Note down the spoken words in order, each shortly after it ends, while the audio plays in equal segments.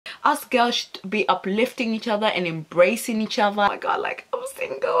us girls should be uplifting each other and embracing each other. Oh my god, like I'm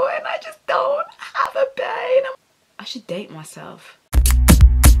single and I just don't have a bae. I should date myself.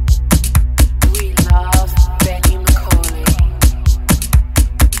 We love Benny McCauley.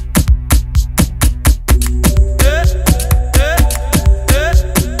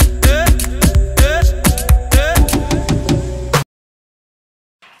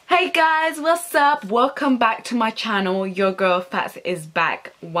 Hey guys, what's up? Welcome back to my channel. Your girl Fats is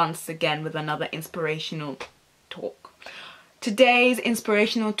back once again with another inspirational talk. Today's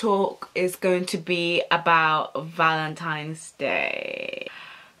inspirational talk is going to be about Valentine's Day.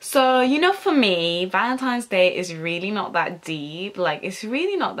 So, you know, for me, Valentine's Day is really not that deep. Like, it's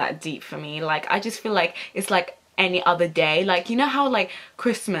really not that deep for me. Like, I just feel like it's like any other day. Like, you know how like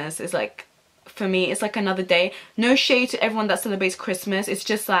Christmas is like, for me it's like another day. No shade to everyone that celebrates Christmas. It's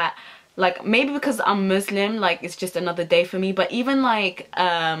just that like maybe because I'm Muslim, like it's just another day for me. But even like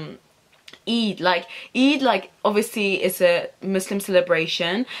Eid like obviously it's a Muslim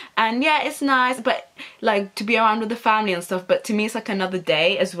celebration and yeah, it's nice, but like to be around with the family and stuff, but to me it's like another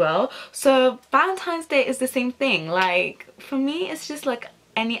day as well. So Valentine's Day is the same thing. Like for me it's just like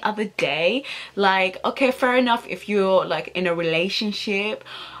any other day. Like okay, fair enough, if you're like in a relationship,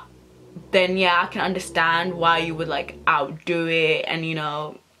 then yeah, I can understand why you would like outdo it, and you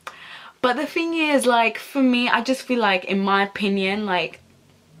know. But the thing is, like for me, I just feel like, in my opinion, like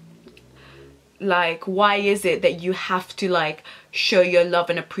why is it that you have to like show your love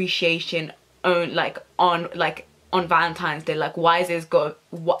and appreciation on Valentine's Day? Like why is it got,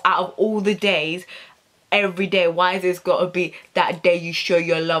 out of all the days, every day, why is it got to be that day you show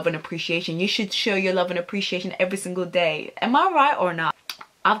your love and appreciation? You should show your love and appreciation every single day. Am I right or not?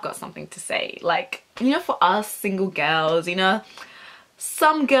 I've got something to say. Like, you know, for us single girls, you know,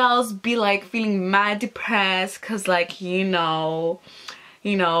 some girls be like feeling mad depressed because like you know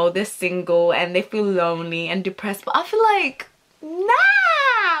they're single and they feel lonely and depressed. But I feel like,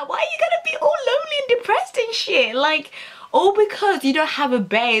 nah, why are you gonna be all lonely and depressed and shit? Like, all because you don't have a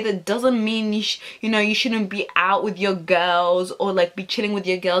bae, that doesn't mean you shouldn't be out with your girls or like be chilling with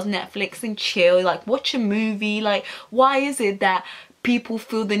your girls, Netflix and chill, like watch a movie. Like why is it that people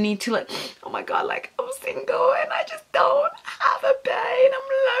feel the need to like, oh my god, like I'm single and I just don't have a bae and I'm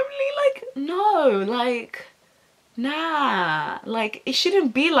lonely? Like no, like nah, like it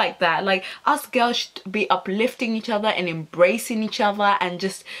shouldn't be like that. Like us girls should be uplifting each other and embracing each other and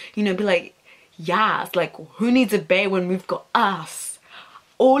just, you know, be like, yes, like who needs a bae when we've got us?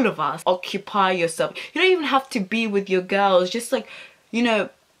 All of us. Occupy yourself. You don't even have to be with your girls, just like, you know,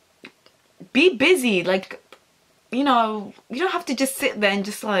 be busy. Like, you know, you don't have to just sit there and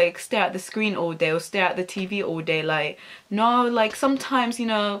just like stare at the screen all day or stare at the TV all day. Like no, like sometimes, you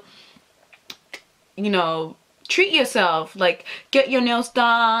know, treat yourself. Like get your nails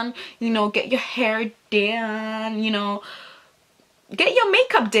done, you know, get your hair done, you know, get your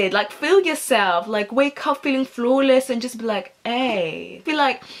makeup did. Like feel yourself, like wake up feeling flawless and just be like, hey. I feel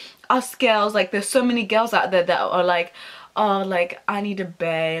like us girls, like there's so many girls out there that are like, oh, like I need a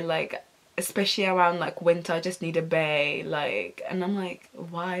bae, like especially around like winter, I just need a bae. Like, and I'm like,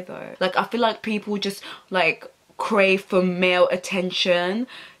 why though? Like I feel like people just like crave for male attention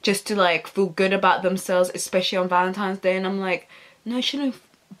just to like feel good about themselves, especially on Valentine's Day. And I'm like, no, it shouldn't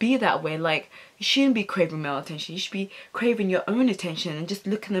be that way. Like you shouldn't be craving male attention. You should be craving your own attention and just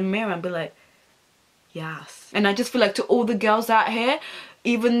look in the mirror and be like, yes. And I just feel like, to all the girls out here,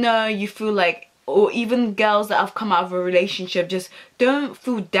 even though you feel like, or even girls that have come out of a relationship, just don't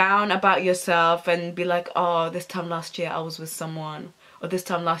feel down about yourself and be like, oh, this time last year I was with someone, or this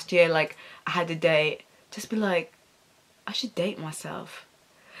time last year like I had a date. Just be like, I should date myself.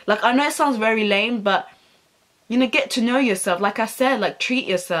 Like I know it sounds very lame, but you know, get to know yourself. Like I said, like treat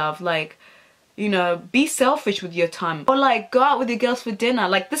yourself. Like, you know, be selfish with your time, or like go out with your girls for dinner.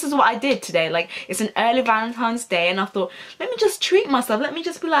 Like this is what I did today. Like it's an early Valentine's Day and I thought, let me just treat myself. Let me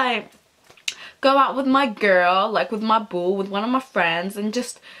just be like, go out with my girl, like with my boo, with one of my friends, and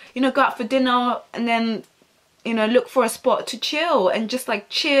just, you know, go out for dinner and then, you know, look for a spot to chill and just like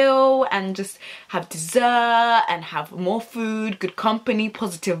chill and just have dessert and have more food, good company,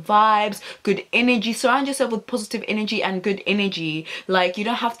 positive vibes, good energy. Surround yourself with positive energy and good energy. Like you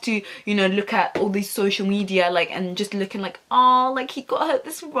don't have to, you know, look at all these social media like and just looking like, oh, like he got her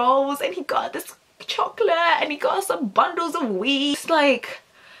this rose and he got her this chocolate and he got her some bundles of weed. It's like,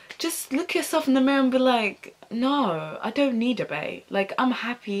 just look yourself in the mirror and be like, no, I don't need a bae. Like, I'm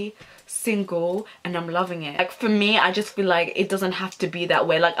happy single and I'm loving it. Like, for me, I just feel like it doesn't have to be that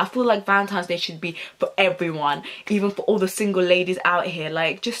way. Like, I feel like Valentine's Day should be for everyone, even for all the single ladies out here.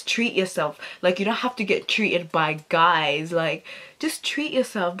 Like, just treat yourself. Like, you don't have to get treated by guys. Like, just treat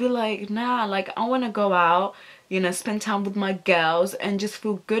yourself. Be like, nah, like, I want to go out, you know, spend time with my girls and just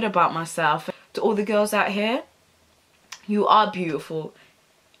feel good about myself. To all the girls out here, you are beautiful.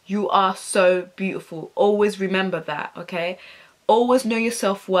 You are so beautiful. Always remember that, okay? Always know your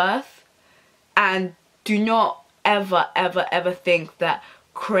self-worth, and do not ever, ever, ever think that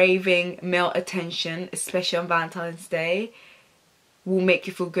craving male attention, especially on Valentine's Day, will make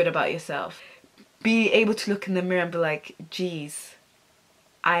you feel good about yourself. Be able to look in the mirror and be like, geez,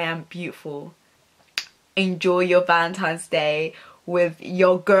 I am beautiful. Enjoy your Valentine's Day with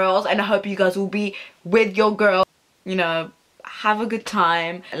your girls, and I hope you guys will be with your girls. You know, have a good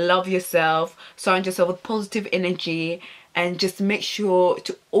time, love yourself, surround yourself with positive energy, and just make sure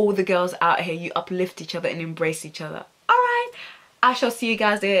to all the girls out here, you uplift each other and embrace each other. Alright, I shall see you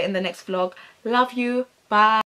guys there in the next vlog. Love you, bye.